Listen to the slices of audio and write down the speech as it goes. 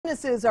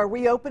Businesses are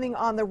reopening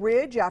on the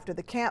Ridge after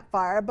the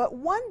campfire, but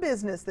one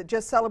business that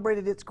just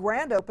celebrated its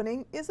grand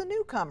opening is a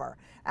newcomer.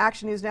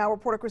 Action News Now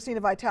reporter Christina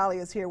Vitale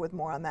is here with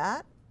more on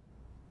that.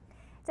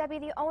 Debbie,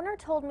 the owner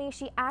told me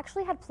she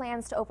actually had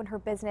plans to open her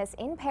business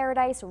in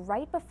Paradise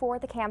right before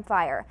the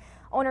campfire.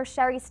 Owner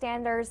Sherry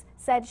Standers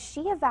said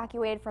she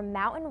evacuated from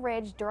Mountain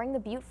Ridge during the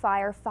Butte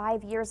fire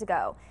 5 years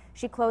ago.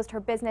 She closed her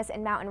business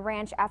in Mountain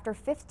Ranch after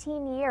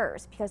 15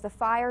 years because the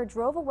fire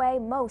drove away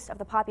most of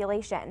the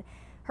population.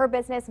 Her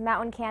business,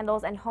 Mountain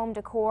Candles and Home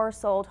Decor,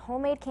 sold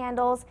homemade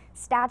candles,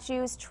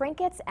 statues,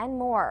 trinkets, and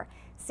more.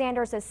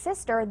 Sanders'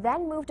 sister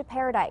then moved to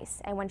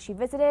Paradise, and when she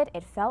visited,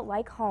 it felt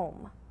like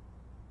home.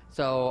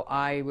 So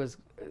I was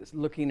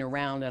looking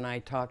around and I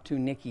talked to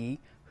Nikki,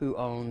 who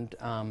owned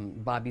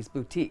Bobby's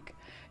Boutique.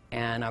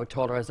 And I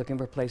told her I was looking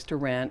for a place to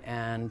rent,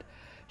 and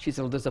she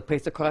said, well, there's a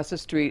place across the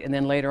street. And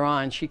then later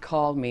on, she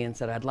called me and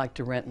said, I'd like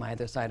to rent my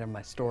other side of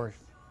my store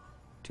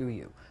to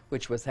you,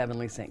 which was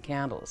Heavenly Scent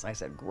Candles. I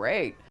said,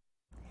 great.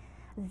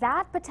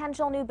 That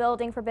potential new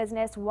building for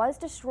business was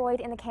destroyed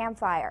in the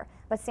campfire,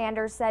 but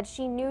Sanders said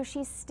she knew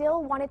she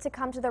still wanted to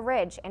come to the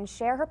Ridge and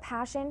share her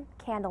passion,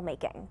 candle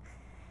making.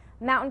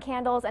 Mountain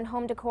Candles and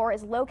Home Decor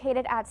is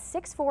located at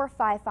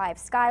 6455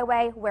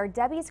 Skyway, where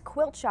Debbie's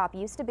quilt shop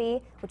used to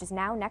be, which is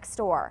now next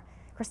door.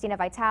 Christina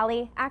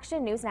Vitale,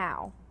 Action News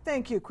Now.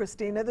 Thank you,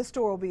 Christina. The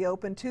store will be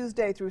open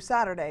Tuesday through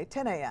Saturday,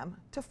 10 a.m.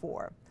 to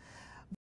 4.